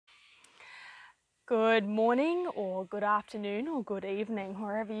Good morning or good afternoon or good evening,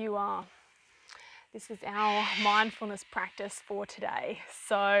 wherever you are. This is our mindfulness practice for today.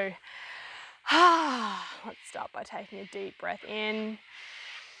 So let's start by taking a deep breath in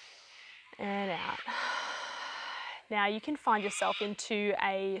and out. Now you can find yourself into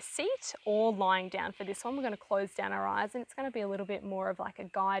a seat or lying down for this one. We're going to close down our eyes and it's going to be a little bit more of like a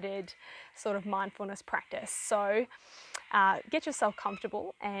guided sort of mindfulness practice. So get yourself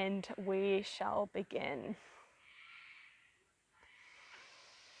comfortable and we shall begin.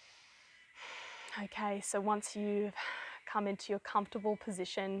 Okay, so once you've come into your comfortable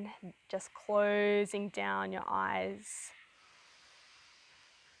position, just closing down your eyes.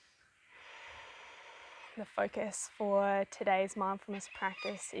 The focus for today's mindfulness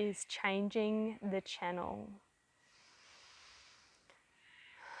practice is changing the channel.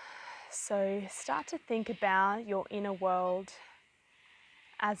 So start to think about your inner world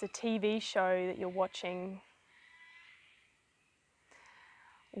as a TV show that you're watching.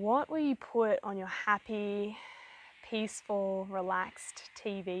 What will you put on your happy, peaceful, relaxed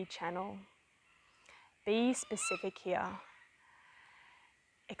TV channel? Be specific here.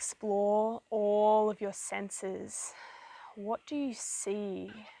 Explore all of your senses. What do you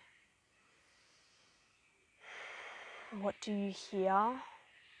see? What do you hear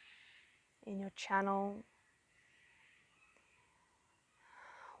in your channel?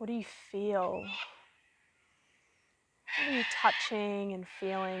 What do you feel? What are you touching and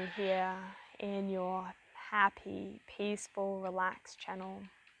feeling here in your happy, peaceful, relaxed channel?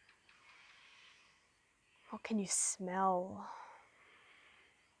 What can you smell?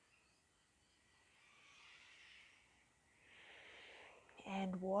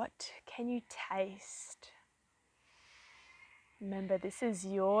 And what can you taste? Remember, this is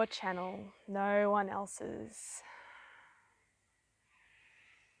your channel, no one else's.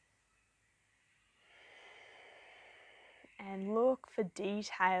 And look for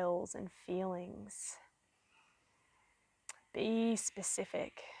details and feelings. Be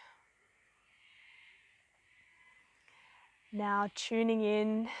specific. Now tuning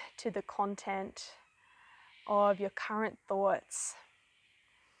in to the content of your current thoughts.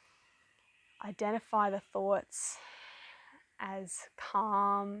 Identify the thoughts as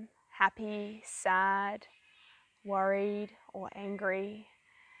calm, happy, sad, worried, or angry.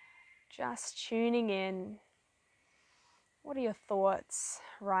 Just tuning in. What are your thoughts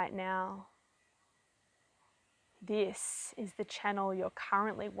right now? This is the channel you're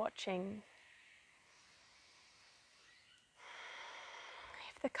currently watching.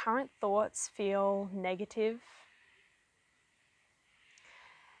 If the current thoughts feel negative,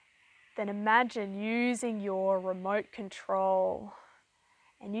 then imagine using your remote control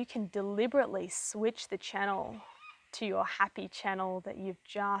and you can deliberately switch the channel to your happy channel that you've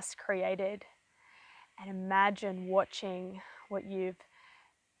just created. And imagine watching what you've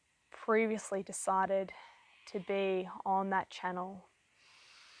previously decided to be on that channel.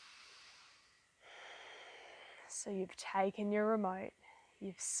 So you've taken your remote,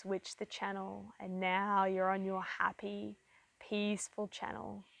 you've switched the channel, and now you're on your happy, peaceful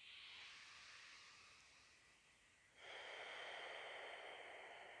channel.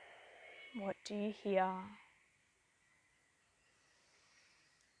 What do you hear?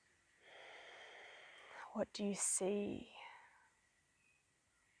 What do you see?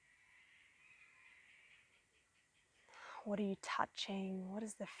 What are you touching? What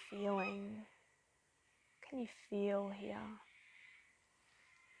is the feeling? What can you feel here?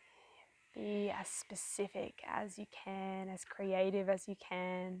 Be as specific as you can, as creative as you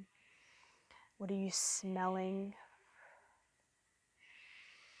can. What are you smelling?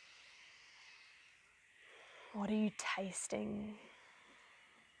 What are you tasting?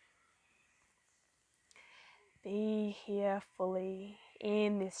 Be here fully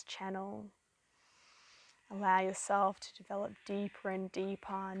in this channel. Allow yourself to develop deeper and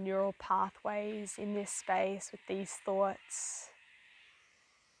deeper neural pathways in this space with these thoughts.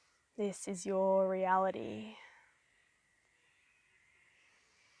 This is your reality.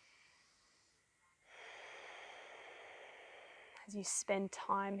 As you spend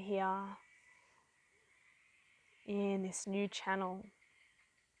time here in this new channel,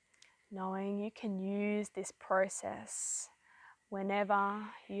 knowing you can use this process whenever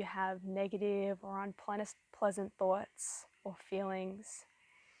you have negative or unpleasant thoughts or feelings.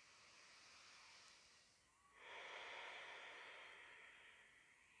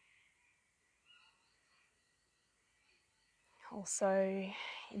 Also,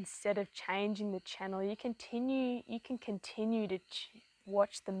 instead of changing the channel, you can continue to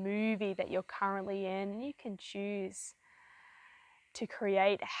watch the movie that you're currently in. You can choose to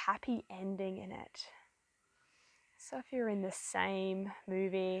create a happy ending in it. So if you're in the same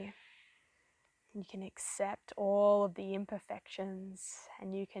movie, you can accept all of the imperfections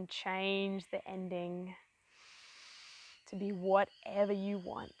and you can change the ending to be whatever you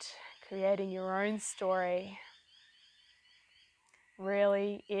want, creating your own story.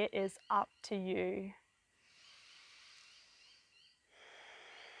 Really, it is up to you.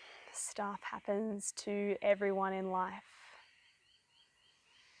 Stuff happens to everyone in life.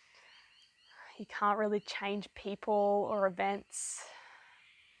 You can't really change people or events.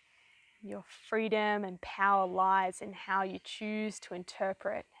 Your freedom and power lies in how you choose to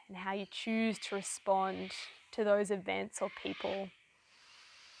interpret and how you choose to respond to those events or people.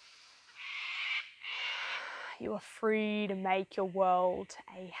 You are free to make your world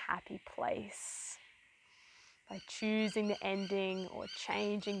a happy place by choosing the ending or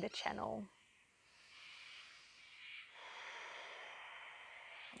changing the channel.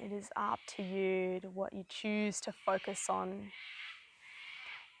 It is up to you to what you choose to focus on.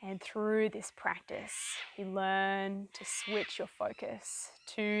 And through this practice, you learn to switch your focus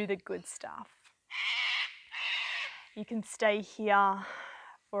to the good stuff. You can stay here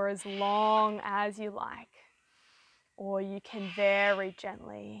for as long as you like, or you can very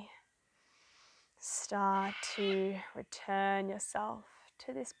gently start to return yourself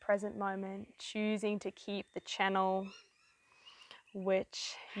to this present moment, choosing to keep the channel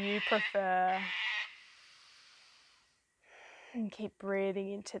which you prefer, and keep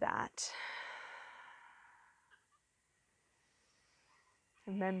breathing into that.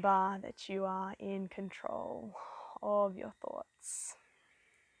 Remember that you are in control of your thoughts.